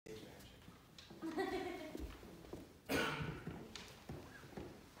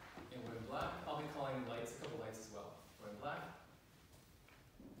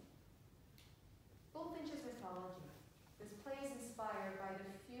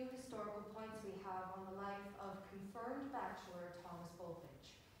bachelor Thomas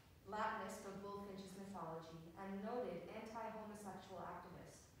Bulfinch, Latinist of Bulfinch's mythology and noted anti-homosexual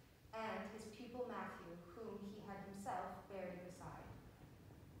activist, and his pupil Matthew, whom he had himself buried beside.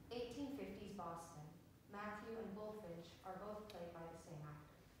 1850s Boston. Matthew and Bulfinch are both played by the same actor.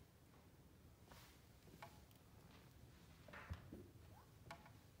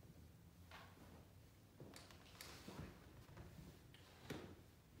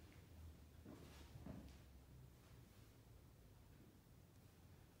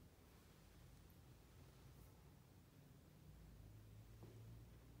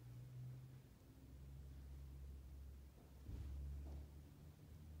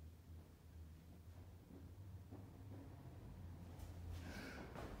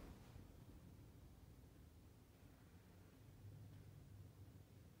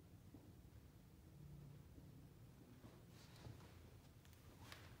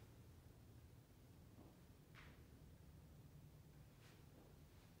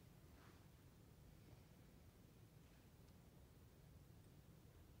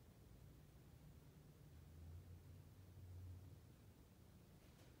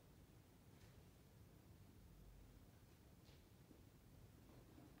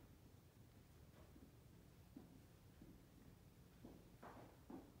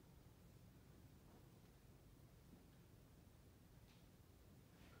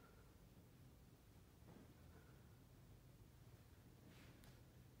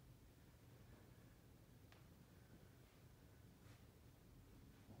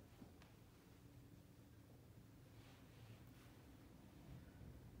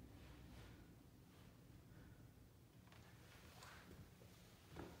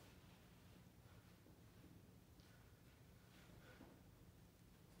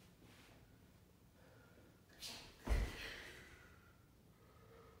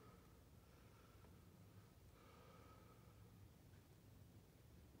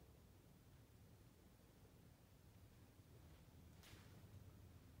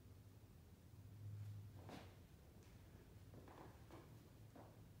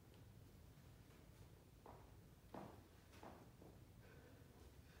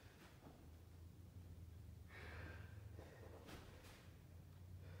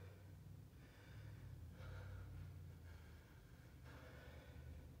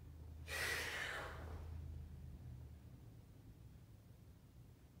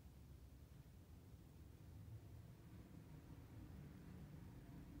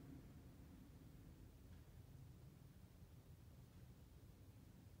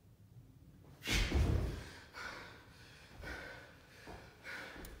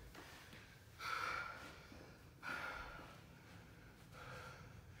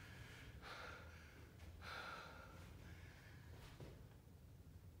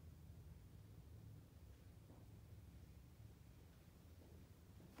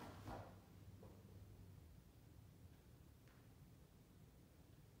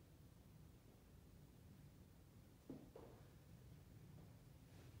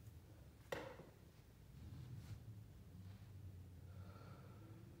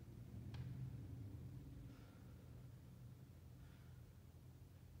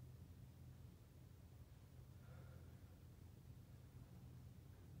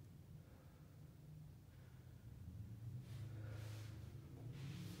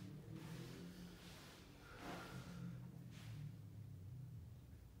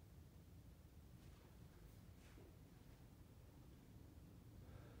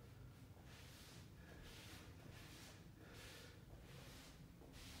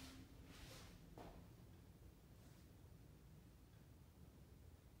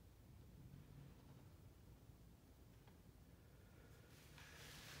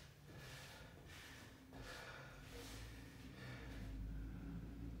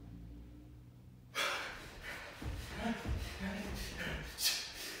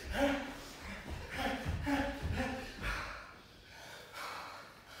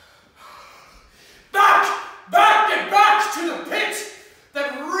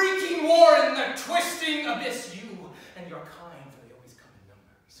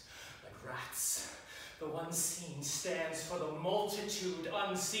 Unseen stands for the multitude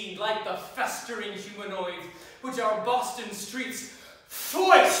unseen, like the festering humanoids which our Boston streets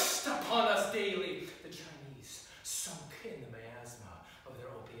foist upon us daily. The Chinese, sunk in the miasma of their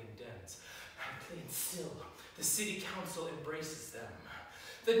opium dens, and plain still, the city council embraces them.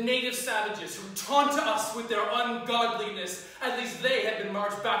 The native savages who taunt us with their ungodliness, at least they have been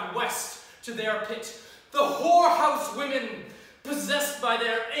marched back west to their pit. The whorehouse women, possessed by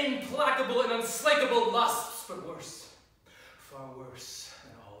their implacable and unslakable lusts, but worse, far worse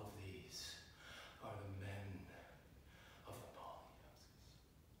than all of these, are the men of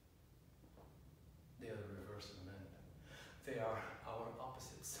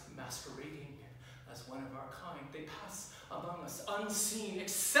among us, unseen,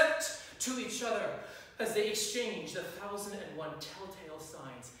 except to each other, as they exchange the 1,001 telltale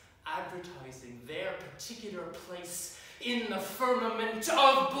signs advertising their particular place in the firmament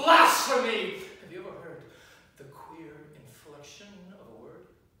of blasphemy. Have you ever heard the queer inflection of a word?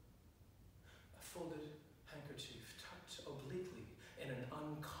 A folded handkerchief tucked obliquely in an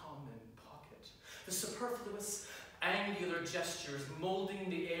uncommon pocket. The superfluous angular gestures molding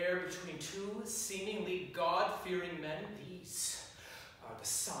the air between two seemingly God-fearing men. These are the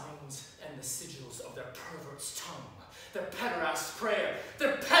signs and the sigils of their pervert's tongue, their pederast's prayer,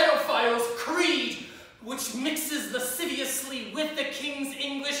 their pedophile's creed, which mixes lasciviously with the king's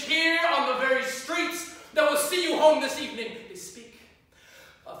English here on the very streets that will see you home this evening. They speak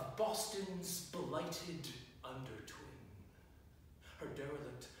of Boston's blighted under-twin, her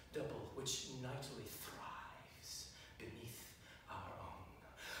derelict double, which nightly thrives beneath our own.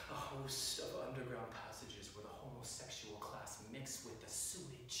 A host of underground passages where the homosexual class mix with the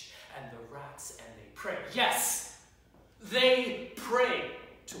sewage and the rats, and they pray. Yes, they pray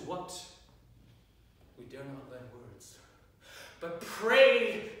to what? We dare not lend words, but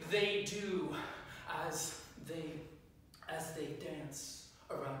pray they do as they dance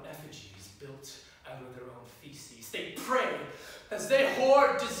around effigies built out of their own feces. They pray as they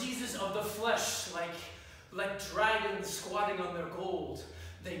hoard diseases of the flesh like dragons squatting on their gold.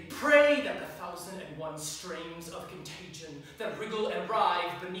 They pray that the 1,001 strains of contagion that wriggle and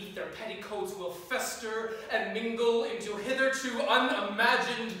writhe beneath their petticoats will fester and mingle into hitherto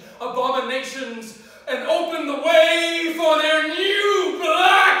unimagined abominations and open the way for their new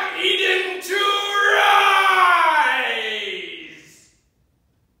Black Eden to rise.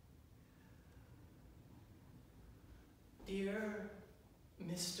 Dear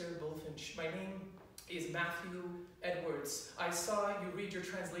Mr. Bulfinch, my name is Matthew Edwards. I saw you read your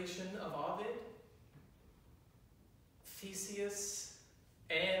translation of Ovid, Theseus,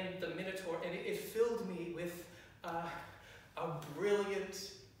 and the Minotaur, and it filled me with a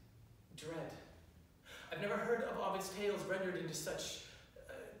brilliant dread. I've never heard of Ovid's tales rendered into such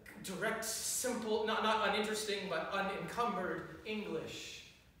direct, simple, not uninteresting, but unencumbered English.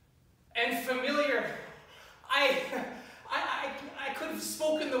 And familiar. I could have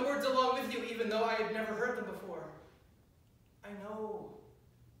spoken the words along with you even though I had never heard them before. I know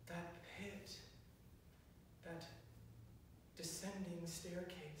that pit, that descending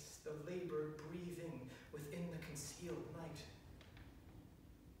staircase, the labored breathing within the concealed night.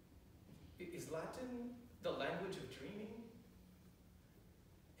 Is Latin the language of dreaming?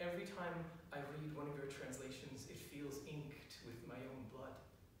 Every time I read one of your translations, it feels inked with my own blood,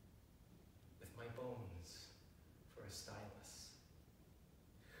 with my bones for a stylus.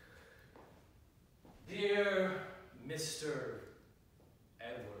 Dear Mr.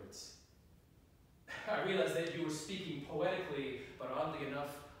 Edwards, I realize that you were speaking poetically, but oddly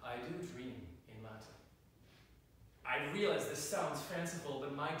enough, I do dream in Latin. I realize this sounds fanciful,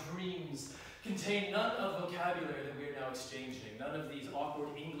 but my dreams contain none of vocabulary that we are now exchanging, none of these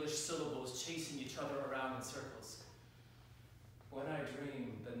awkward English syllables chasing each other around in circles. When I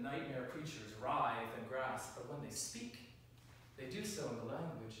dream, the nightmare creatures writhe and grasp, but when they speak, they do so in the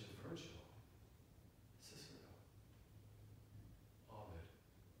language of Virgil, Cicero, Ovid.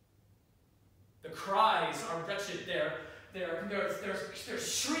 The cries are wretched, their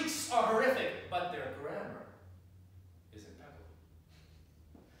shrieks are horrific, but their grammar is impeccable.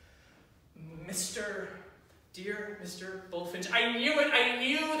 Dear Mr. Bulfinch, I knew it. I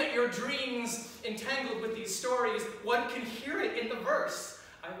knew that your dreams entangled with these stories, one can hear it in the verse.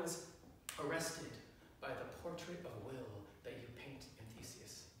 I was arrested by the portrait of will that you paint in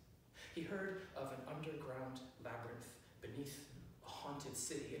Theseus. He heard of an underground labyrinth beneath a haunted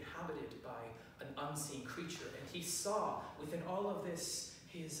city inhabited by an unseen creature, and he saw within all of this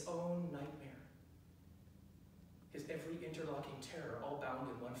his own nightmare. His every interlocking terror, all bound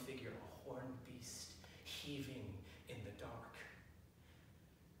in one figure, a horned beast, heaving in the dark.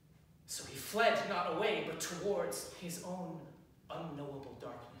 So he fled not away, but towards his own unknowable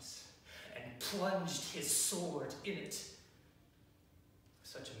darkness, and plunged his sword in it.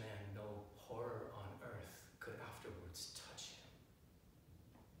 Such a man, no horror on earth could afterwards touch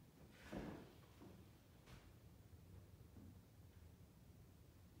him.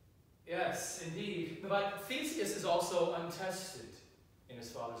 Yes, indeed, but Theseus is also untested in his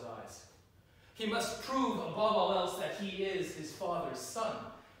father's eyes. He must prove above all else that he is his father's son.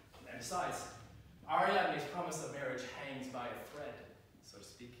 And besides, Ariadne's promise of marriage hangs by a thread, so to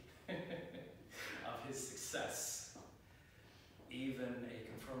speak, of his success. Even a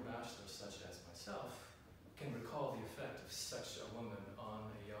confirmed bachelor such as myself can recall the effect of such a woman on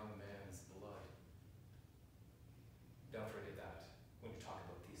a young man's blood. Don't forget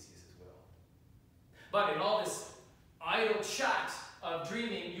But in all this idle chat of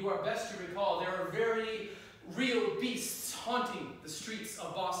dreaming, you are best to recall there are very real beasts haunting the streets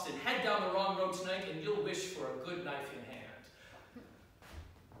of Boston. Head down the wrong road tonight and you'll wish for a good knife in hand.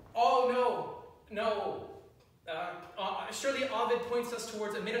 Oh, no. Surely Ovid points us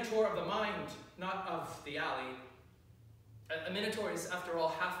towards a minotaur of the mind, not of the alley. A minotaur is, after all,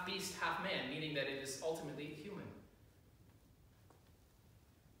 half beast, half man, meaning that it is ultimately human.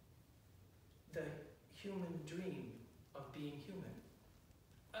 The human dream of being human.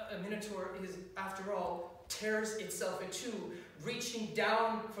 A minotaur is, after all, tears itself in two, reaching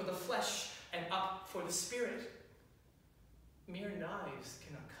down for the flesh and up for the spirit. Mere knives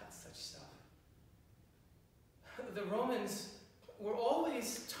cannot cut such stuff. The Romans were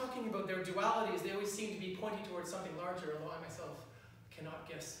always talking about their dualities. They always seemed to be pointing towards something larger, although I myself cannot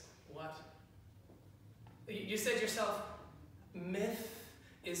guess what. You said yourself, myth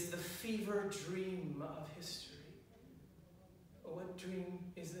is the fever dream of history. What dream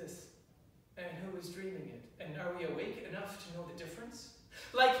is this? And who is dreaming it? And are we awake enough to know the difference?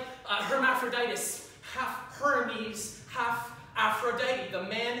 Like Hermaphroditus, half Hermes, half Aphrodite, the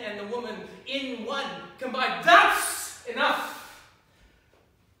man and the woman in one, combined. That's enough!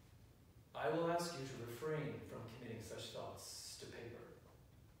 I will ask you to refrain from committing such thoughts to paper,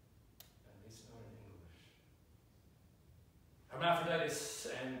 at least not in English. Hermaphroditus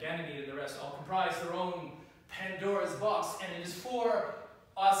and Ganymede and the rest all comprise their own Pandora's box, and it is for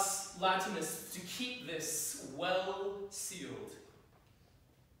us Latinists to keep this well sealed.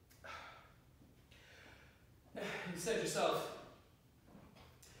 You said yourself,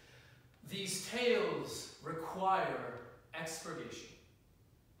 these tales require expurgation.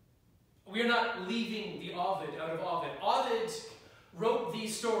 We are not leaving the Ovid out of Ovid. Ovid wrote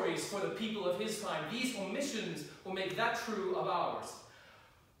these stories for the people of his time. These omissions will make that true of ours.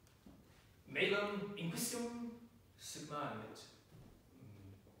 Melum inquisitum sigmaniet.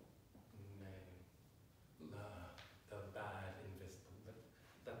 The bad invisible.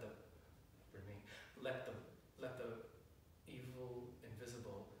 Let the evil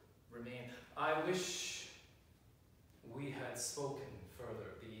invisible remain. I wish we had spoken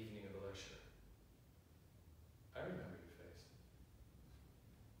further the evening of the lecture. I remember your face.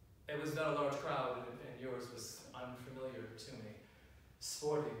 It was not a large crowd, and yours was unfamiliar to me,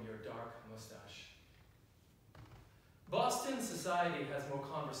 sporting your dark mustache. Boston society has more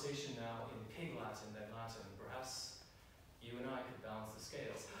conversation now in Pig Latin than Latin. Perhaps you and I could balance the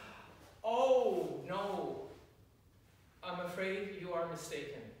scales. Oh, no. I'm afraid you are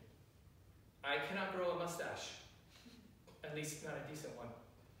mistaken. I cannot grow a mustache. At least not a decent one.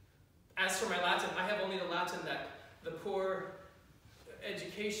 As for my Latin, I have only the Latin that the poor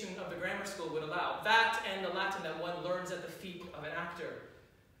education of the grammar school would allow. That and the Latin that one learns at the feet of an actor.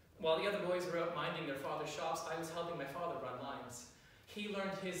 While the other boys were out minding their father's shops, I was helping my father run lines. He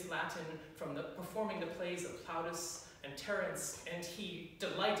learned his Latin from performing the plays of Plautus and Terence, and he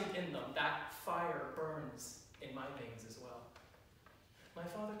delighted in them. That fire burns in my veins as well. My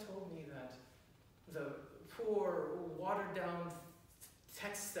father told me that the poor, watered-down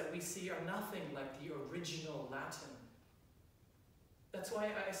texts that we see are nothing like the original Latin. That's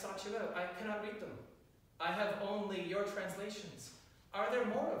why I sought you out. I cannot read them. I have only your translations. Are there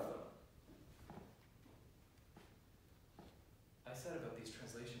more of them? I said about these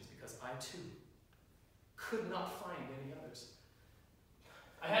translations because I, too, could not find any others.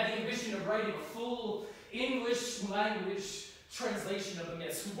 I had the ambition of writing a full English language translation of the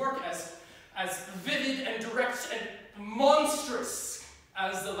myths, who work as vivid and direct and monstrous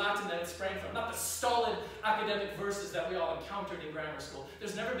as the Latin that it sprang from, not the stolid academic verses that we all encountered in grammar school.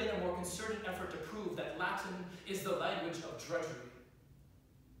 There's never been a more concerted effort to prove that Latin is the language of drudgery.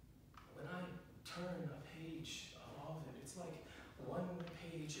 When I turn a page of it, it's like one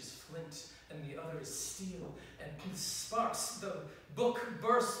page is flint and the other is steel, and sparks. The book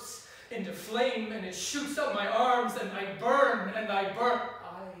bursts into flame and it shoots up my arms, and I burn and I burn.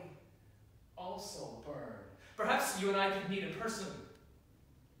 I also burn. Perhaps you and I could meet in person,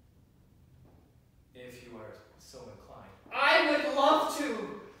 if you are so inclined. I would love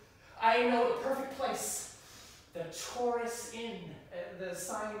to. I know the perfect place. The Taurus Inn, the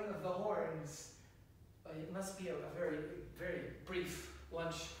sign of the horns. It must be a very, very brief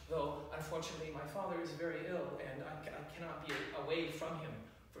lunch, though unfortunately my father is very ill and I cannot be away from him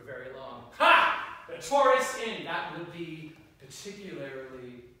for very long. Ha! The Taurus Inn, that would be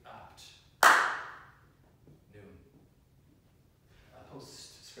particularly apt. Noon.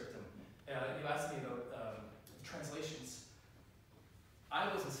 Postscriptum. You asked me about translations.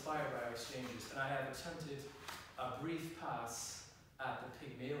 I was inspired by our exchanges, and I have attempted a brief pass at the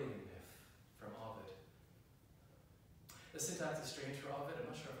Pygmalion myth from Ovid. The syntax is strange for Ovid. I'm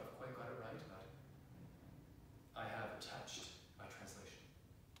not sure if I've quite got it right, but I have attached my translation.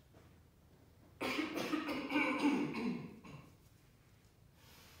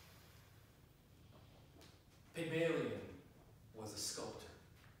 Pygmalion was a sculptor,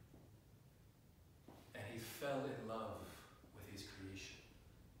 and he fell in love with his creation.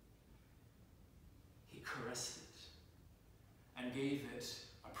 He caressed it and gave it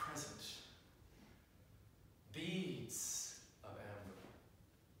a present. Beads of amber.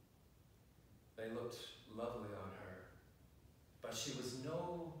 They looked lovely on her, but she was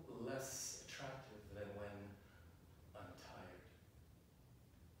no less attractive than when untired.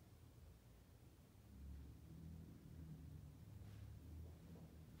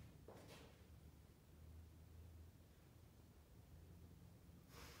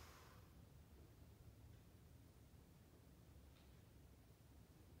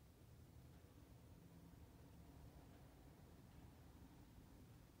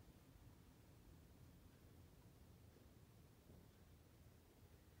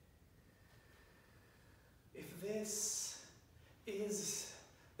 If this is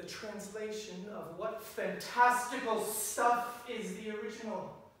the translation of what fantastical stuff is the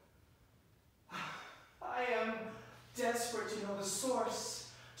original, I am desperate to know the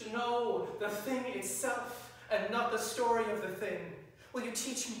source, to know the thing itself, and not the story of the thing. Will you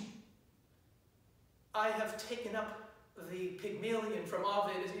teach me? I have taken up the Pygmalion from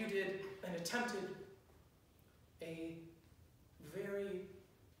Ovid as you did, and attempted a very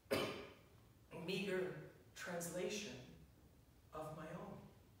meager translation of my own.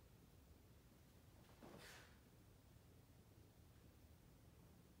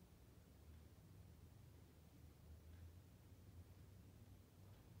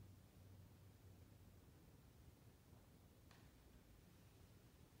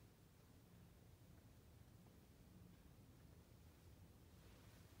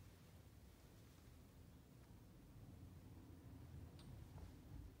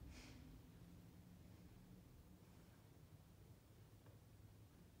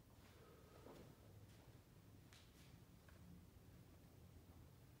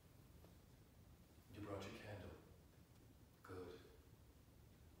 You brought your candle. Good.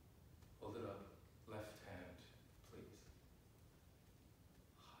 Hold it up. Left hand, please.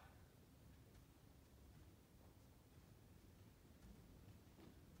 High.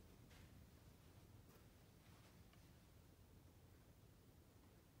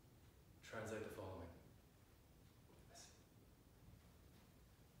 Translate the following. Listen.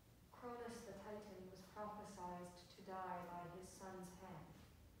 Cronus the Titan was prophesied to die by his son's hand.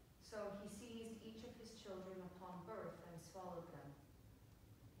 So he seized each of his children upon birth and swallowed them.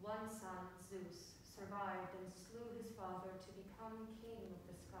 One son, Zeus, survived and slew his father to become king of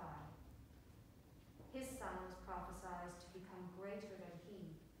the sky. His son was prophesied to become greater than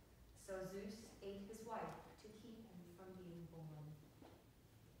he. So Zeus ate his wife to keep him from being born.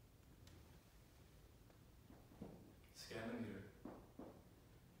 Scan the meter.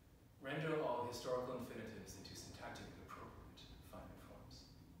 Render all historical infinitives into syntactically appropriate finite forms.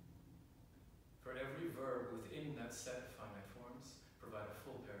 For every verb within that set of finite forms, provide a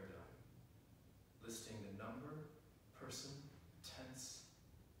full paradigm, listing the number, person, tense,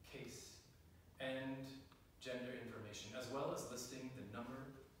 case, and gender information, as well as listing the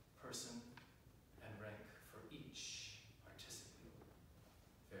number, person, and rank for each participial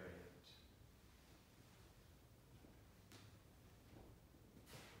variant.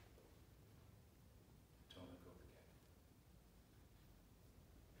 Don't let go of the candle.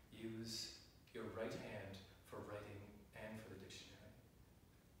 Use your right hand for writing and for the dictionary.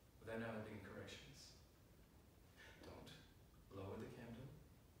 Then I will begin corrections. Don't lower the candle.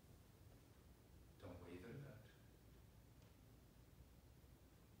 Don't wave it about.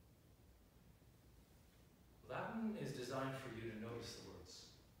 Latin is designed for you to notice the words.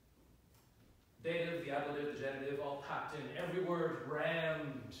 Dative, the ablative, the genitive, all packed in, every word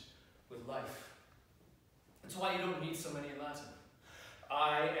rammed with life. That's why you don't need so many in Latin.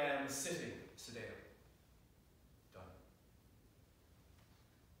 I am sitting, sedeo. Done.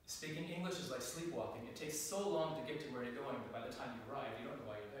 Speaking English is like sleepwalking. It takes so long to get to where you're going that by the time you arrive, you don't know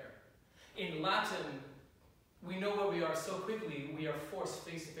why you're there. In Latin, we know where we are so quickly, we are forced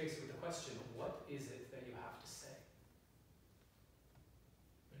face to face with the question, what is it that you have to say?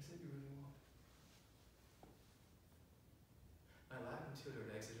 What is it you really want? My Latin tutor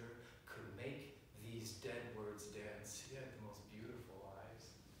at Exeter could make these dead words dance. He had the most beautiful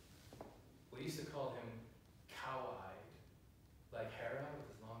eyes. We used to call him cow-eyed, like Hera with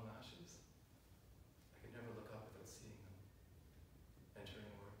his long lashes. I could never look up without seeing them.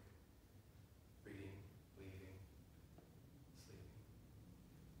 Entering work, reading, leaving,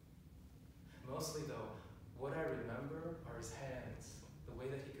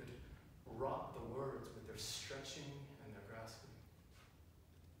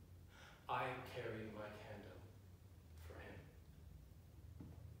 carried my candle for him.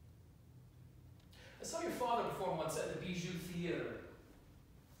 I saw your father perform once at the Bijou Theatre.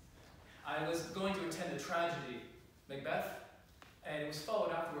 I was going to attend a tragedy, Macbeth, and it was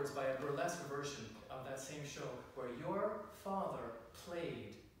followed afterwards by a burlesque version of that same show where your father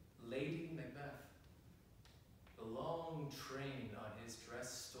played Lady Macbeth. The long train on his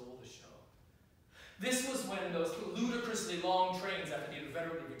dress stole the show. This was when those ludicrously long trains after the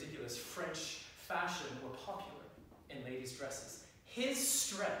inveterately ridiculous French fashion were popular in ladies' dresses. His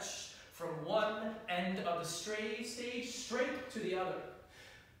stretched from one end of the stage straight to the other.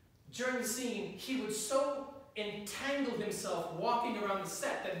 During the scene, he would so entangle himself walking around the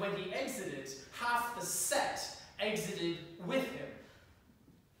set that when he exited, half the set exited with him.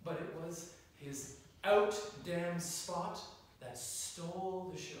 But it was his out-damn spot that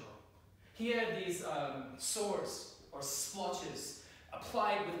stole the show. He had these sores or splotches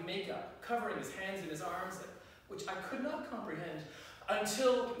applied with makeup, covering his hands and his arms, which I could not comprehend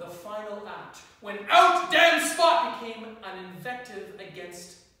until the final act, when out-damn spot became an invective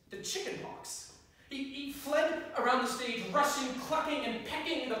against the chicken pox. He fled around the stage, rushing, clucking, and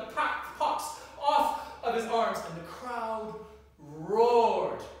pecking the pox off of his arms, and the crowd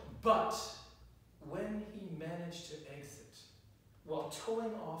roared. But when he managed to exit, while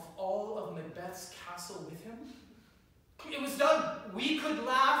towing off all of Macbeth's castle with him, it was done. We could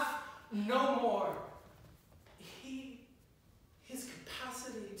laugh no more. His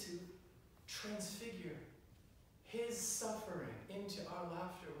capacity to transfigure his suffering into our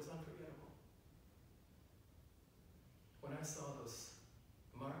laughter was unforgettable. When I saw those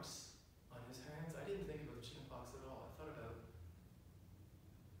marks on his hands, I didn't think about chickenpox at all. I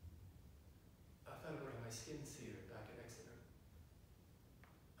thought about my skin seared back at Exeter.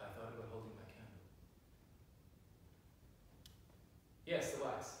 I thought about holding my candle. Yes, the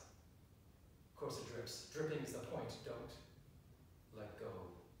wax. Of course it drips. Dripping is the point. Don't let go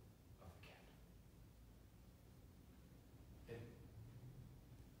of the candle. It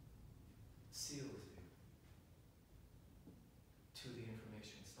seals you to the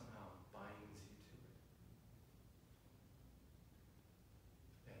information, somehow binds you to it.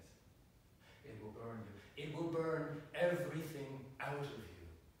 Yes. It will burn you. It will burn everything out of you.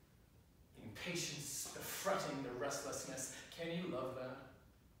 The impatience, the fretting, the restlessness. Can you love that?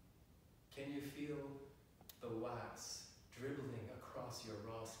 Can you feel the wax dribbling across your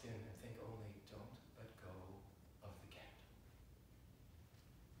raw skin and think only, don't let go of the candle,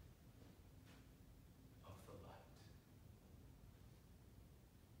 of the light?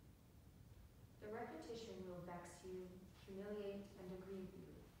 The repetition will vex you, humiliate, and aggrieve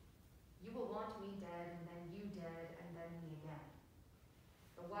you. You will want me dead, and then you dead, and then me again.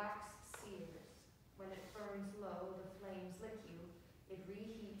 The wax sears. When it burns low, the flames lick you. It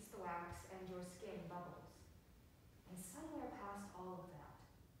reheats the wax, and your skin bubbles. And somewhere past all of that,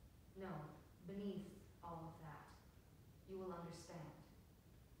 no, beneath all of that, you will understand.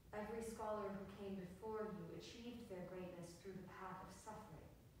 Every scholar who came before you achieved their greatness through the path of suffering.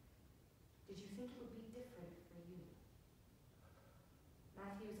 Did you think it would be different for you?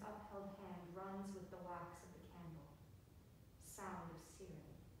 Matthew's upheld hand runs with the wax of the candle. Sound of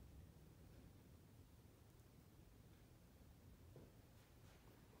searing.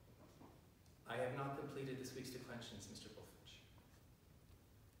 I have not completed this week's declensions, Mr. Bulfinch.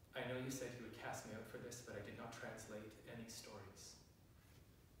 I know you said you would cast me out for this, but I did not translate any stories.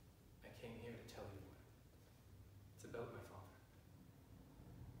 I came here to tell you one. It's about my father.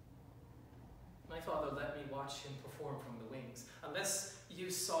 My father let me watch him perform from the wings. Unless you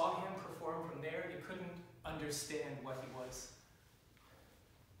saw him perform from there, you couldn't understand what he was.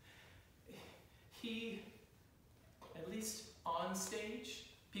 He, at least on stage,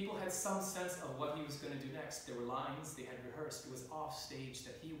 people had some sense of what he was going to do next. There were lines they had rehearsed. It was off stage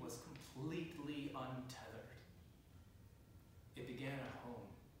that he was completely untethered. It began at home.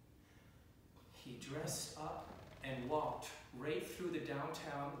 He dressed up and walked right through the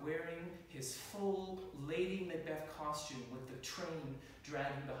downtown wearing his full Lady Macbeth costume with the train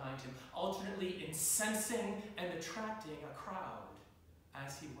dragging behind him, alternately incensing and attracting a crowd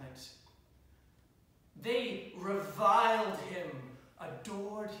as he went. They reviled him,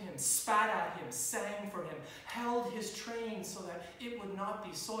 adored him, spat at him, sang for him, held his train so that it would not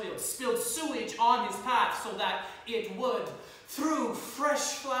be soiled, spilled sewage on his path so that it would, threw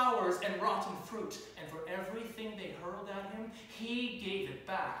fresh flowers and rotten fruit, and for everything they hurled at him, he gave it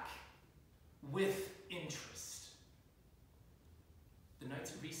back with interest. The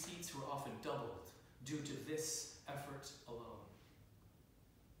night's receipts were often doubled due to this effort alone.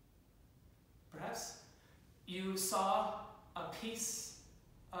 Perhaps you saw a piece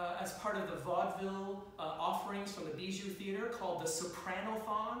as part of the vaudeville offerings from the Bijou Theatre called the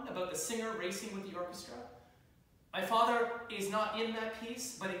Sopranothon, about the singer racing with the orchestra. My father is not in that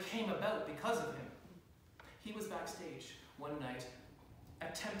piece, but it came about because of him. He was backstage one night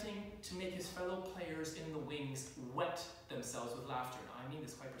attempting to make his fellow players in the wings wet themselves with laughter. Now, I mean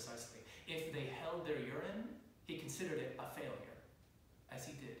this quite precisely. If they held their urine, he considered it a failure, as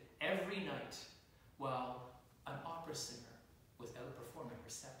he did every night while an opera singer was outperforming her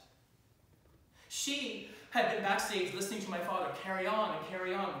set. She had been backstage listening to my father carry on and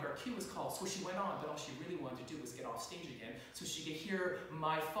carry on when her cue was called, so she went on, but all she really wanted to do was get off stage again so she could hear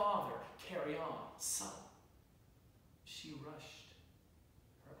my father carry on. So she rushed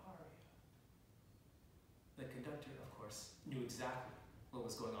her aria. The conductor, of course, knew exactly what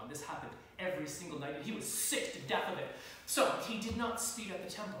was going on. This happened every single night, and he was sick to death of it. So he did not speed up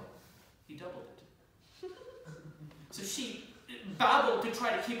the tempo. He doubled it. So she babbled to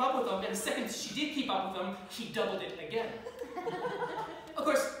try to keep up with him, and the second she did keep up with him, he doubled it again. Of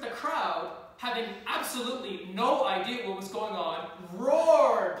course, the crowd, having absolutely no idea what was going on,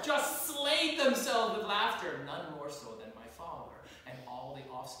 roared, just slayed themselves with laughter, none more so than my father and all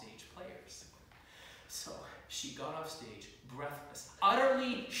the offstage players. So she got off stage, breathless,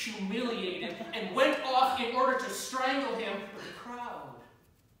 utterly humiliated, and went off in order to strangle him, but the crowd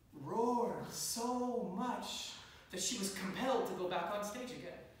roared so much that she was compelled to go back on stage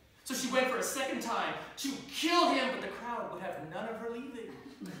again. So she went for a second time to kill him, but the crowd would have none of her leaving.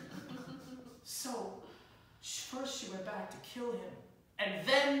 So first she went back to kill him, and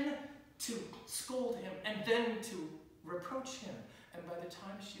then to scold him, and then to reproach him. And by the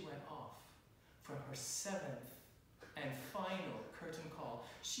time she went off from her seventh and final curtain call,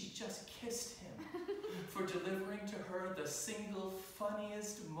 she just kissed him for delivering to her the single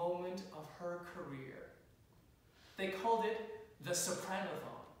funniest moment of her career. They called it the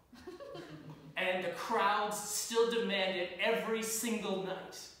Sopranothon. And the crowds still demand it every single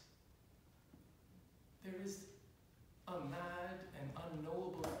night. There is a mad and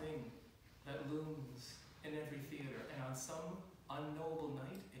unknowable thing that looms in every theater, and on some unknowable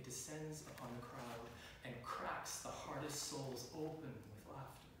night, it descends upon the crowd and cracks the hardest souls open with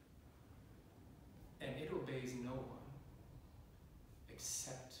laughter. And it obeys no one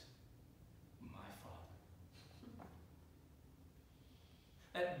except my father.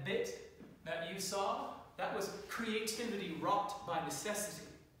 That bit that you saw, that was creativity wrought by necessity.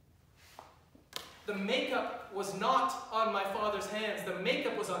 The makeup was not on my father's hands. The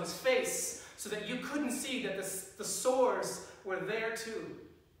makeup was on his face, so that you couldn't see that the sores were there too.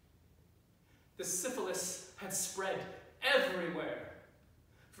 The syphilis had spread everywhere.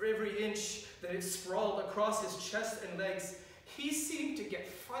 For every inch that it sprawled across his chest and legs, he seemed to get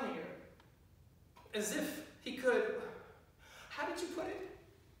funnier. As if he could, how did you put it?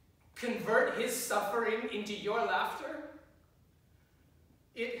 Convert his suffering into your laughter?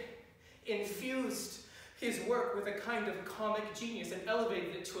 It infused his work with a kind of comic genius and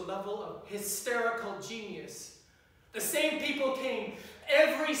elevated it to a level of hysterical genius. The same people came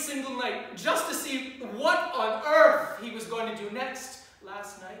every single night just to see what on earth he was going to do next.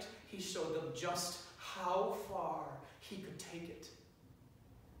 Last night, he showed them just how far he could take it.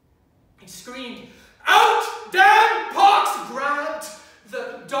 He screamed, "Out! Damn pox!" grabbed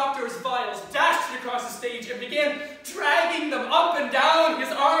the doctor's vials, dashed it across the stage, and began dragging them up and down his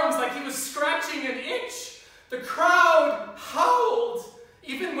arms like he was scratching an itch. The crowd howled,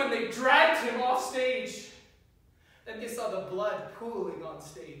 even when they dragged him off stage. Then they saw the blood pooling on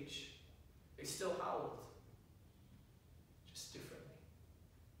stage. They still howled, just differently.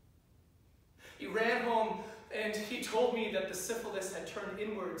 He ran home and he told me that the syphilis had turned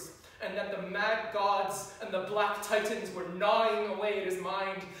inwards, and that the mad gods and the black titans were gnawing away at his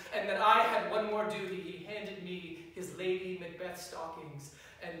mind, and that I had one more duty. He handed me his Lady Macbeth stockings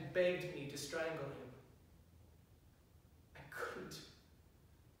and begged me to strangle him. I couldn't.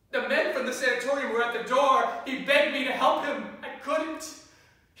 The men from the sanatorium were at the door. He begged me to help him. I couldn't.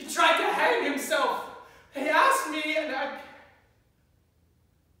 He tried to hang himself. He asked me, and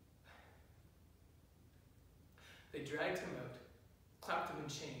They dragged him out, clapped him in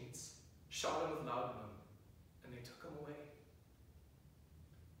chains, shot him with laudanum, and they took him away.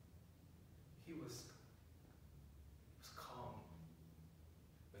 He was calm,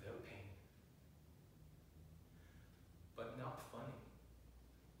 without pain, but not funny.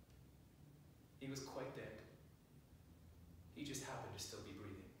 He was quite dead. He just happened to still be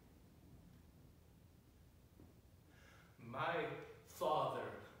breathing. My father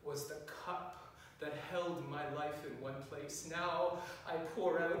was the cup that held my life in one place. Now I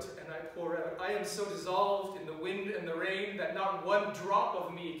pour out and I pour out. I am so dissolved in the wind and the rain that not one drop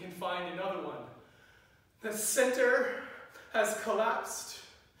of me can find another one. The center has collapsed.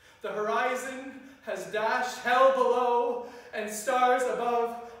 The horizon has dashed, hell below, and stars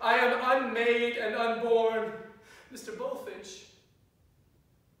above. I am unmade and unborn. Mr. Bulfinch,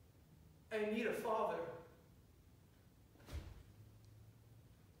 I need a father.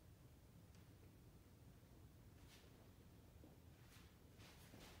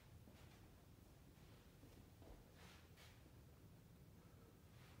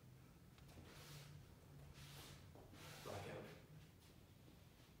 Blackout.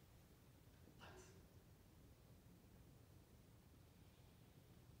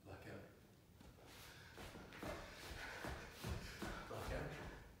 Blackout. Blackout.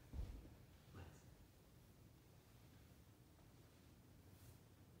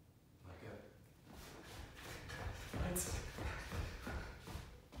 Blackout. Lights.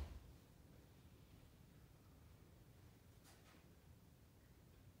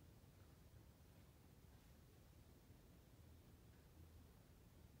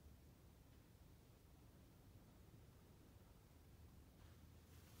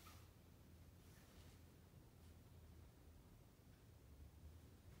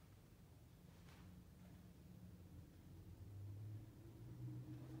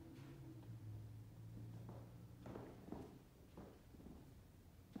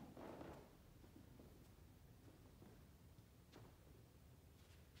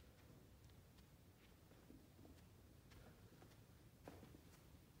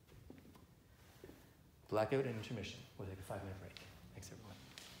 Blackout and intermission. We'll take a 5-minute break.